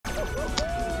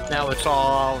Now it's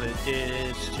all it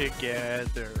is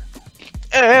together.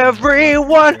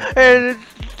 Everyone and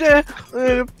I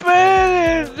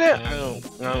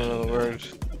don't know the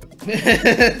words.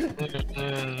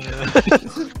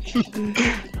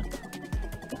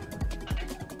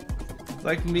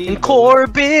 Like me. And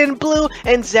Corbin Blue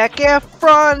and Zac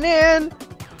Efron and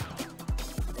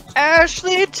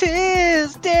Ashley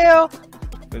Tisdale.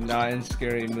 But not in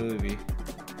Scary Movie.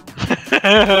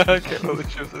 I can't believe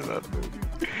she was in that movie.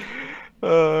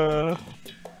 That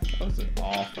was an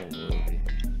awful movie.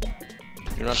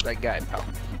 You're not that guy, pal.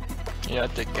 You're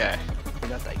not the guy.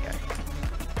 You're not that guy.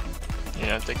 You're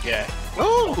not the guy.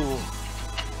 Ooh!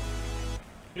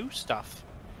 New stuff.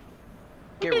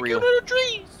 Get real. Little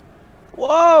trees.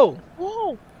 Whoa!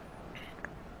 Whoa!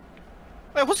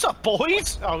 Hey, what's up,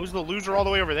 boys? Oh, who's the loser all the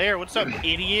way over there? What's up,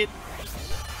 idiot?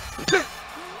 Is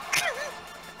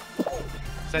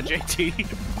that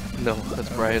JT? No, that's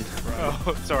Brian.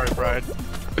 Oh, sorry, Brian.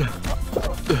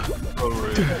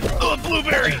 Oh,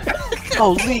 blueberry!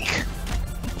 Oh, leak!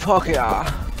 Fuck yeah!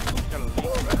 Got a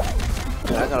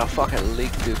leak. I got a fucking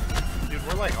leak, dude. Dude,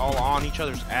 we're like all on each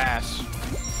other's ass.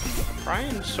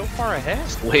 Brian's so far ahead.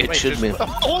 That's the way it should be.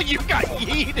 Oh, you got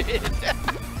yeeted!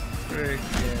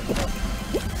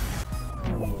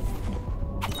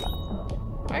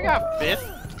 I got 5th.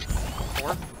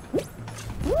 4th.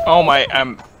 Oh my,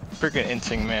 I'm freaking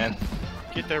insing, man.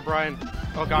 Get there, Brian.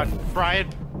 Oh god, Brian!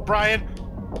 Brian!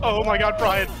 Oh my god,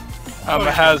 Brian! I'm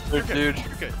a hazard, dude.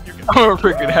 You're good, you're good. I'm a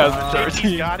freaking hazard to our JT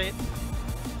team. got it.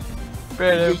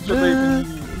 Man,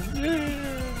 believe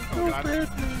Oh god.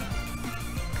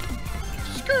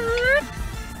 Skirt!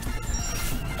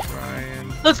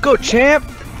 Brian. Let's go, champ!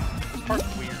 This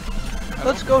part's weird.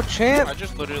 Let's go, champ! I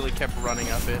just literally kept running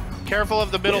up it. Careful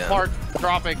of the middle part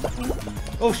dropping.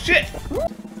 Oh shit!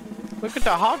 Look at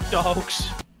the hot dogs.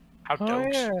 Hot Oh,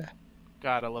 dogs. yeah.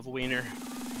 God, I love wiener.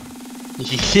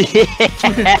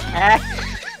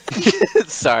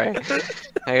 Sorry.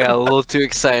 I got a little too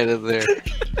excited there.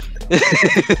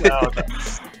 No,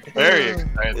 that's very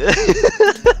exciting.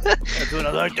 That's what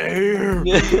I like to hear. I'm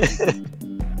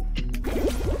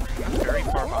very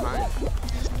far behind.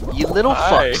 You little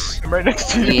Hi, fucks. I'm right next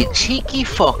to you. You cheeky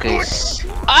fuckers.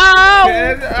 Ow!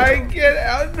 Can I get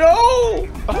out? No!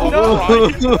 Oh,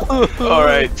 no.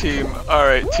 Alright, team.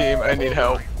 Alright, team. I need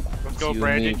help. Let's go, You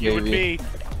Brandon. and me, You and me.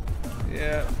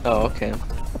 Yeah. Oh, okay.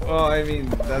 Well, I mean,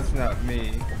 that's not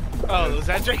me. Oh, is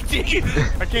that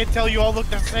JT? I can't tell you all look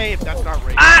the same. That's not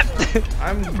racist. Ah!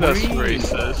 I'm That's green.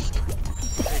 racist.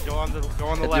 Hey, go on the left. Dude, go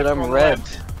I'm on the red.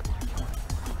 left.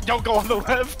 Don't go on the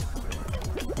left.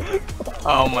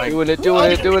 Oh my. Doing it,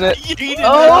 doing it, doing it. Yeeted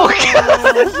Oh, it.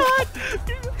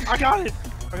 I got it.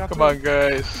 I got Come on,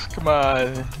 guys. Come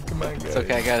on. Come on, guys. It's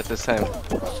okay, I got it this time.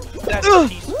 That's a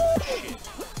piece of shit.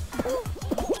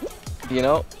 You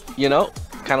know,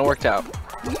 kind of worked out.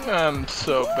 I'm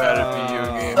so bad at video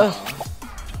games.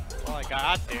 Well, I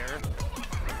got there.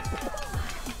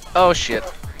 Oh shit.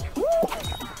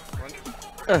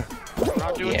 I'm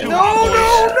not doing Yeah. too No, hot, boys. no,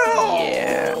 no!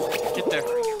 Yeah. Get there.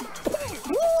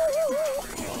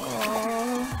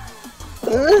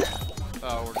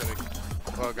 Oh, we're gonna.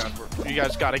 Oh god, you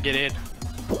guys gotta get in.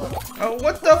 Oh,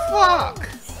 what the fuck?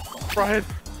 Brian,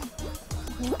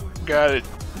 Got it.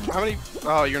 how many?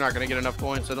 Oh, you're not gonna get enough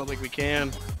points. I don't think we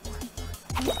can.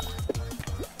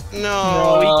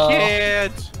 No, we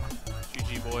can't.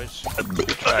 GG, boys.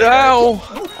 Ow!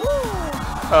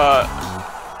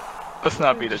 Let's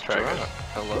not be the try guy.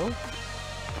 Hello?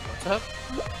 What's up?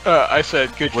 I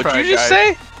said good What'd try, you just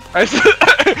guys. say?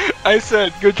 I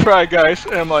said good try, guys,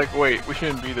 and I'm like, wait, we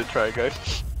shouldn't be the try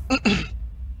guys.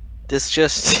 This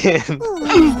just in.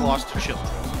 Lost to children.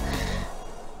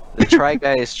 The try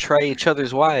guys try each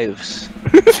other's wives.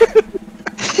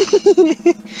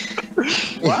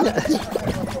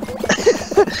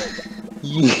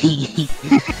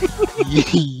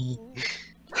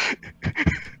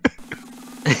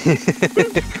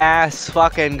 Ass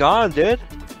fucking gone, dude.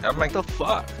 I'm like, What the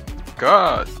fuck?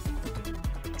 God.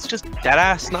 It's just dead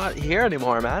ass not here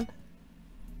anymore, man.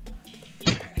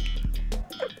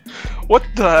 What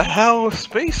the hell?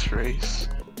 Space race?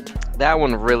 That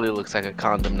one really looks like a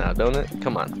condom now, don't it?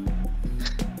 Come on.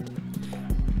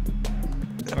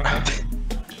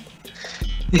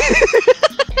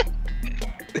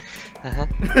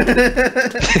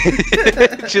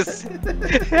 Just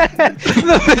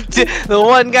the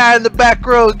one guy in the back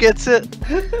row gets it.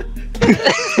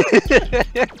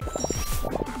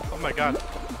 Oh my god.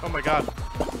 Oh my god.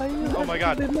 Oh my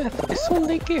god.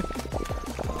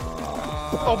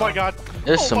 Oh my god.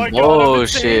 There's Oh some my God, I'm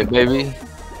bullshit, baby.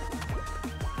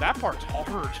 That part's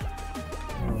hard.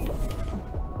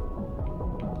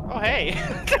 Oh, hey.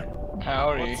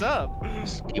 Howdy. What's up? I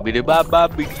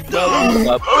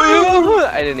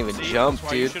didn't even See, jump,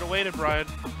 that's why you dude. should have waited, Brian.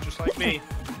 Just like me.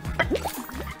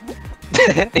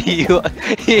 he Oh!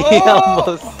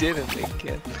 almost didn't make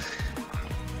it.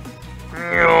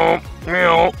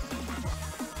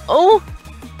 Oh!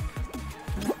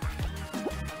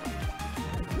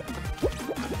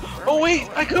 Oh wait,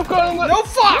 I could have gone. No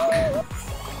fuck!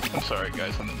 I'm sorry,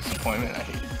 guys. I'm a disappointment. I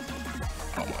hate it.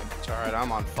 Oh my. It's alright,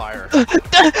 I'm on fire.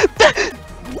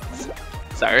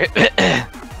 Sorry.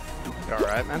 You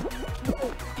alright, man?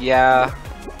 Yeah.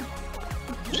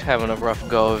 Just having a rough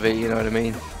go of it, you know what I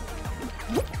mean?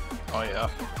 Oh yeah.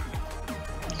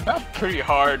 It's not pretty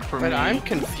hard for But me. I'm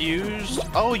confused.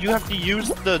 Oh, you have to use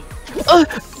the.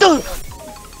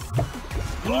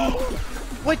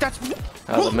 Wait, that's.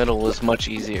 The middle was much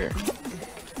easier.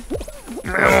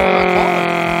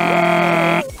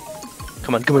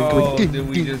 Come on, come on, come Oh, on. did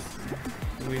we just...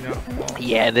 Did we not fall?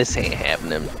 Yeah, this ain't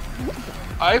happening.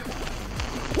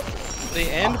 The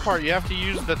end part, you have to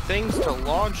use the things to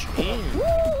launch in.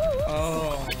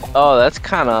 Oh. Oh, that's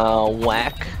kinda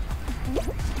whack.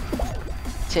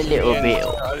 It's a little bit.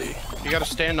 You gotta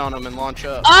stand on them and launch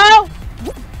up. Oh!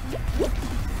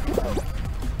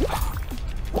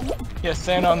 Yeah,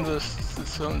 stand on this.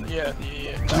 Yeah.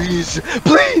 Please,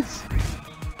 please!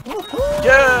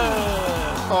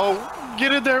 Yeah. Oh,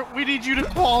 get in there. We need you to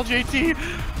call, JT.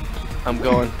 I'm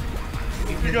going.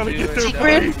 You gotta get there.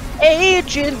 Secret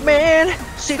agent man!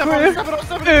 Step on it, Secret step it up,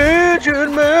 step it up.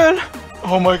 agent man!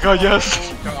 Oh my god,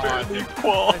 yes.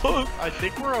 Oh, God. I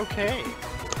think we're okay.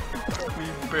 We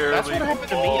barely. That's what happened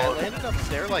to me. I qualified. landed up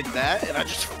there like that, and I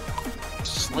just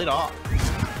slid off.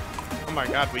 Oh my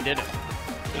god, we did it.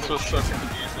 This was so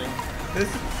confusing.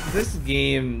 This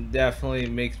game definitely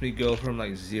makes me go from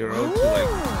like 0 to like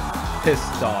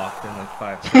pissed off in like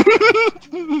 5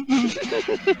 seconds.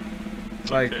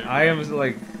 Like okay, I am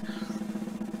like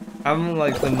I'm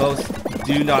like the most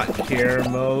do not care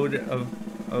mode of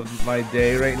my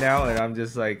day right now, and I'm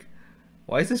just like,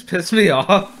 why does this piss me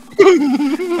off?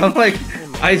 I'm like,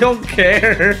 I don't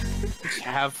care. Just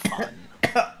have fun.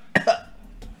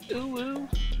 Ooh, ooh.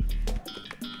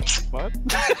 What?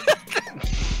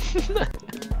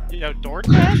 Yo,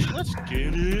 DoorDash? Let's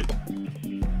get it.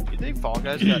 You think Fall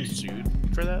Guys got sued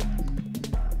for that?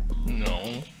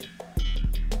 No.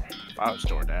 If I was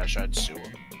DoorDash, I'd sue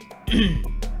them.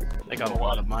 They got a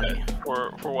lot of money.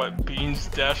 For what? Beans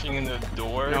dashing in the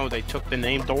door? No, they took the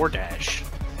name DoorDash.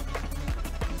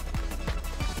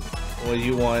 Well,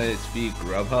 you want it to be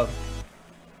Grubhub?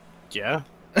 Yeah.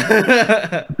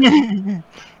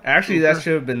 Actually, that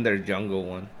should have been their jungle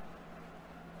one.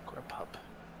 Grubhub.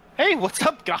 Hey, what's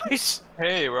up, guys?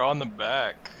 Hey, we're on the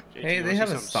back. JT, Hey, you they wanna have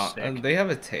see a something song. sick? They have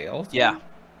a tail. Yeah.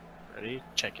 Ready?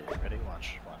 Check it. Ready?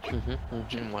 Watch. Watch.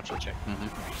 Watch it. Check.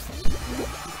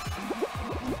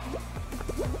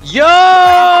 Yo!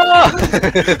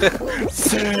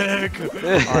 Sick!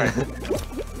 Alright.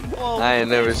 Well, I ain't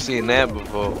never seen that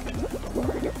before.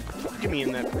 give me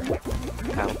in that.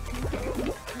 How?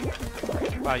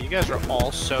 Wow, you guys are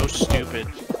all so stupid.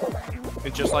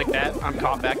 And just like that, I'm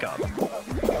caught back up.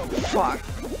 Fuck.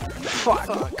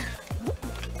 Fuck.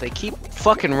 They keep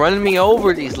fucking running me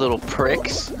over, these little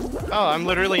pricks. Oh, I'm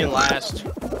literally in last.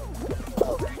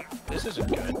 This isn't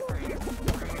good.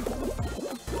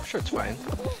 I'm sure it's fine.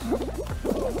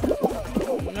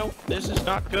 Nope, this is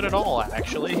not good at all,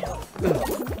 actually.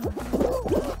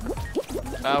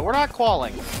 We're not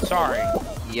qualing. Sorry.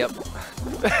 Yep.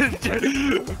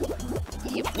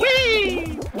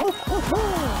 Whee!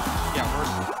 Yeah,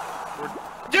 we're...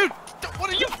 Dude, what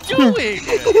are you doing?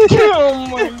 Oh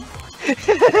my.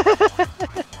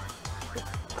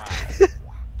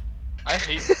 I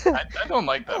hate. I don't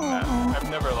like that map. I've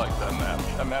never liked that map.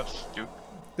 That map's stupid.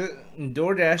 The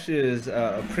DoorDash is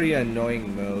a pretty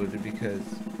annoying mode because,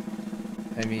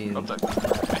 I mean, I hope I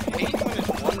hate when it's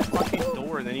one fucking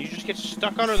door and then you just get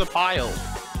stuck under the pile.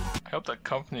 that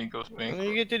company goes And then you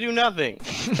bankrupt. get to do nothing.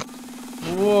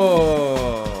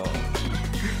 whoa.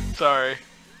 Sorry.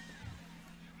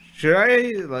 Should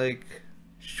I like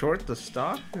short the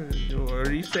stock? Or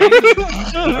are you saying?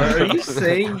 Are you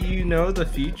saying you know the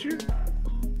future?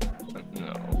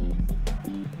 No.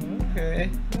 Okay,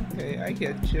 I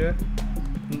get you.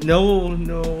 No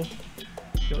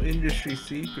industry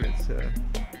secrets.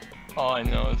 All I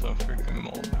know is I'm freaking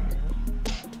mold.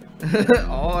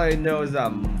 All I know is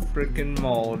I'm freaking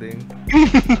molding.